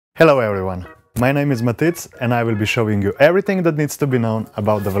Hello everyone, my name is Matic and I will be showing you everything that needs to be known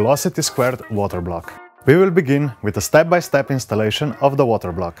about the Velocity² water block. We will begin with a step-by-step installation of the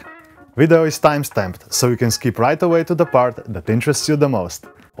water block. Video is time-stamped, so you can skip right away to the part that interests you the most.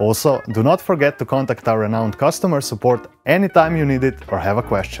 Also, do not forget to contact our renowned customer support anytime you need it or have a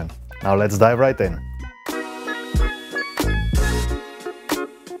question. Now let's dive right in.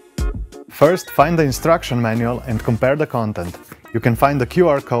 First, find the instruction manual and compare the content. You can find the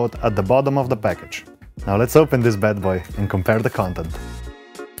QR code at the bottom of the package. Now let's open this bad boy and compare the content.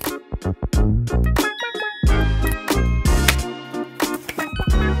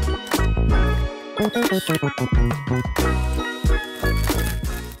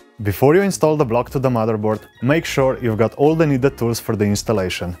 Before you install the block to the motherboard, make sure you've got all the needed tools for the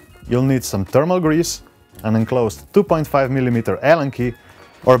installation. You'll need some thermal grease, an enclosed 2.5mm Allen key,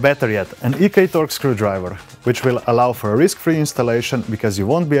 or better yet, an EK torque screwdriver, which will allow for a risk-free installation because you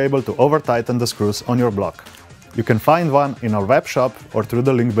won't be able to over-tighten the screws on your block. You can find one in our web shop or through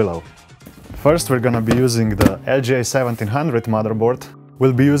the link below. First, we're gonna be using the LGA1700 motherboard.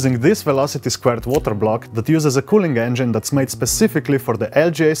 We'll be using this Velocity² water block that uses a cooling engine that's made specifically for the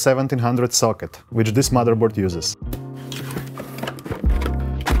LGA1700 socket, which this motherboard uses.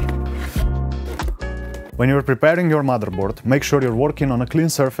 When you're preparing your motherboard, make sure you're working on a clean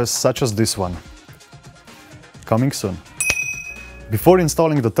surface such as this one. Coming soon. Before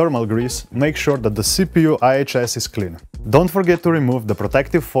installing the thermal grease, make sure that the CPU IHS is clean. Don't forget to remove the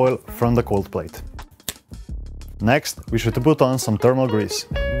protective foil from the cold plate. Next, we should put on some thermal grease.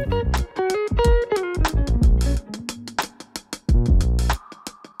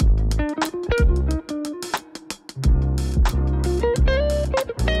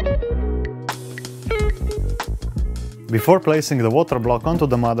 Before placing the water block onto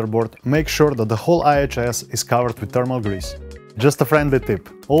the motherboard, make sure that the whole IHS is covered with thermal grease. Just a friendly tip,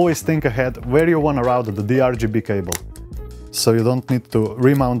 always think ahead where you want to route the DRGB cable, so you don't need to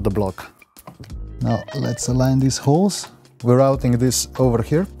remount the block. Now let's align these holes. We're routing this over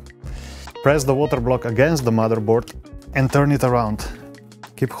here. Press the water block against the motherboard and turn it around.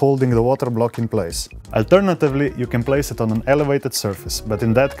 Keep holding the water block in place. Alternatively, you can place it on an elevated surface, but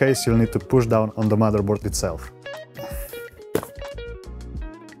in that case you'll need to push down on the motherboard itself.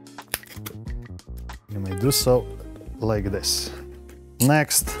 You may do so like this.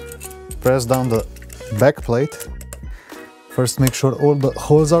 Next, press down the back plate. First make sure all the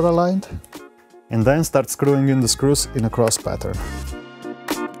holes are aligned, and then start screwing in the screws in a cross pattern.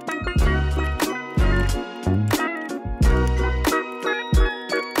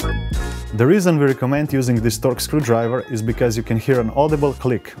 The reason we recommend using this torque screwdriver is because you can hear an audible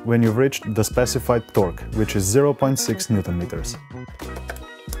click when you've reached the specified torque, which is 0.6 Nm.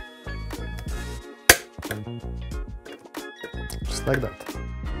 Just like that.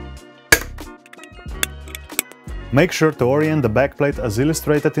 Make sure to orient the backplate as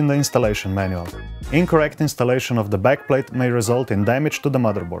illustrated in the installation manual. Incorrect installation of the backplate may result in damage to the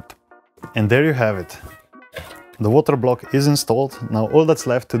motherboard. And there you have it. The water block is installed. Now all that's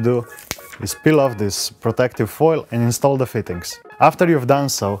left to do is peel off this protective foil and install the fittings. After you've done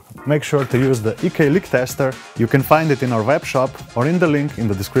so, make sure to use the EK leak tester. You can find it in our web shop or in the link in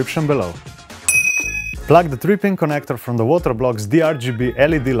the description below. Plug the 3-pin connector from the water block's DRGB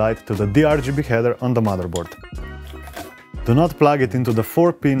LED light to the DRGB header on the motherboard. Do not plug it into the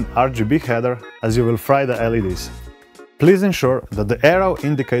 4-pin RGB header, as you will fry the LEDs. Please ensure that the arrow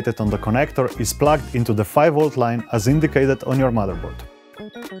indicated on the connector is plugged into the 5V line as indicated on your motherboard.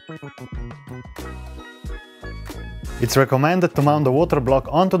 It's recommended to mount the water block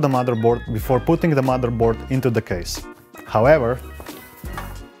onto the motherboard before putting the motherboard into the case. However,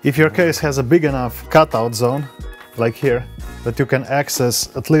 if your case has a big enough cutout zone, like here, that you can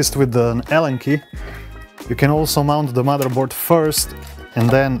access at least with an Allen key, you can also mount the motherboard first and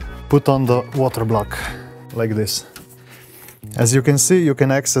then put on the water block, like this. As you can see, you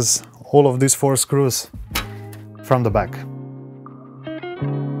can access all of these 4 screws from the back.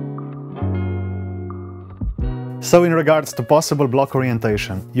 So in regards to possible block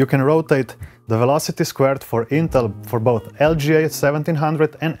orientation, you can rotate the Velocity² for Intel for both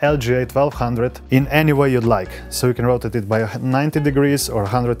LGA1700 and LGA1200 in any way you'd like. So you can rotate it by 90 degrees or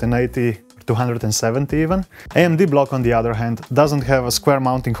 180 to 170 even. AMD block, on the other hand, doesn't have a square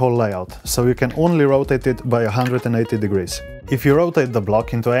mounting hole layout, so you can only rotate it by 180 degrees. If you rotate the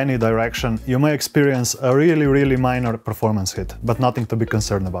block into any direction, you may experience a really minor performance hit, but nothing to be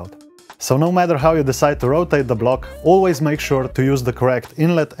concerned about. So no matter how you decide to rotate the block, always make sure to use the correct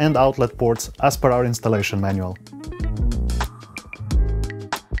inlet and outlet ports as per our installation manual.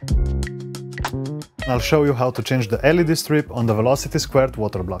 I'll show you how to change the LED strip on the Velocity²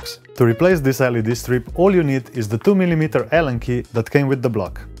 water blocks. To replace this LED strip, all you need is the 2mm Allen key that came with the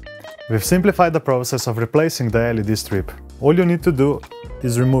block. We've simplified the process of replacing the LED strip. All you need to do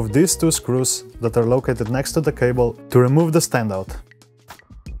is remove these two screws that are located next to the cable to remove the standout.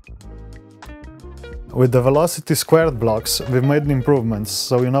 With the Velocity² blocks, we've made improvements,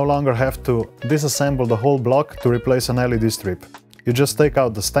 so you no longer have to disassemble the whole block to replace an LED strip. You just take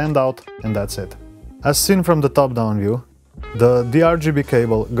out the standout and that's it. As seen from the top-down view, the DRGB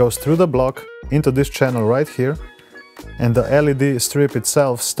cable goes through the block into this channel right here, and the LED strip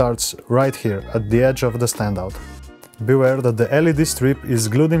itself starts right here at the edge of the standout. Beware that the LED strip is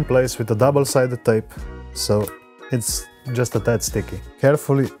glued in place with a double-sided tape, so it's just a tad sticky.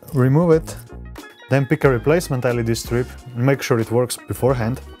 Carefully remove it. Then pick a replacement LED strip and make sure it works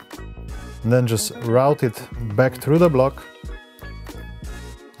beforehand. And then just route it back through the block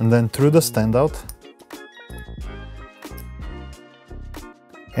and then through the standout.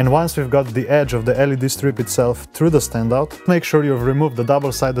 And once we've got the edge of the LED strip itself through the standout, make sure you've removed the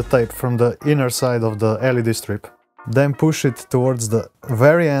double-sided tape from the inner side of the LED strip. Then push it towards the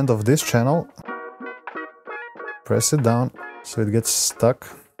very end of this channel. Press it down so it gets stuck.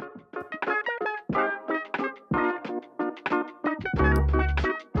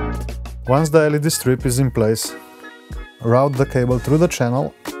 Once the LED strip is in place, route the cable through the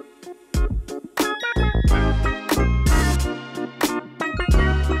channel.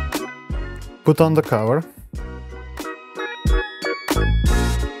 Put on the cover.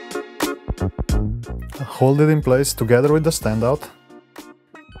 Hold it in place together with the standout.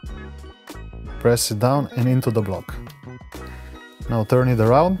 Press it down and into the block. Now turn it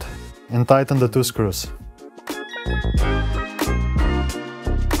around and tighten the two screws.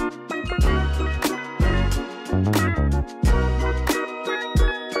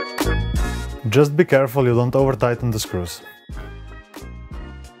 Just be careful you don't over-tighten the screws.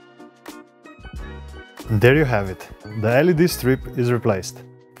 And there you have it. The LED strip is replaced.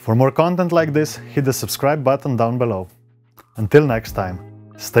 For more content like this, hit the subscribe button down below. Until next time,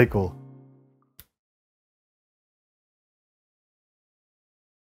 stay cool.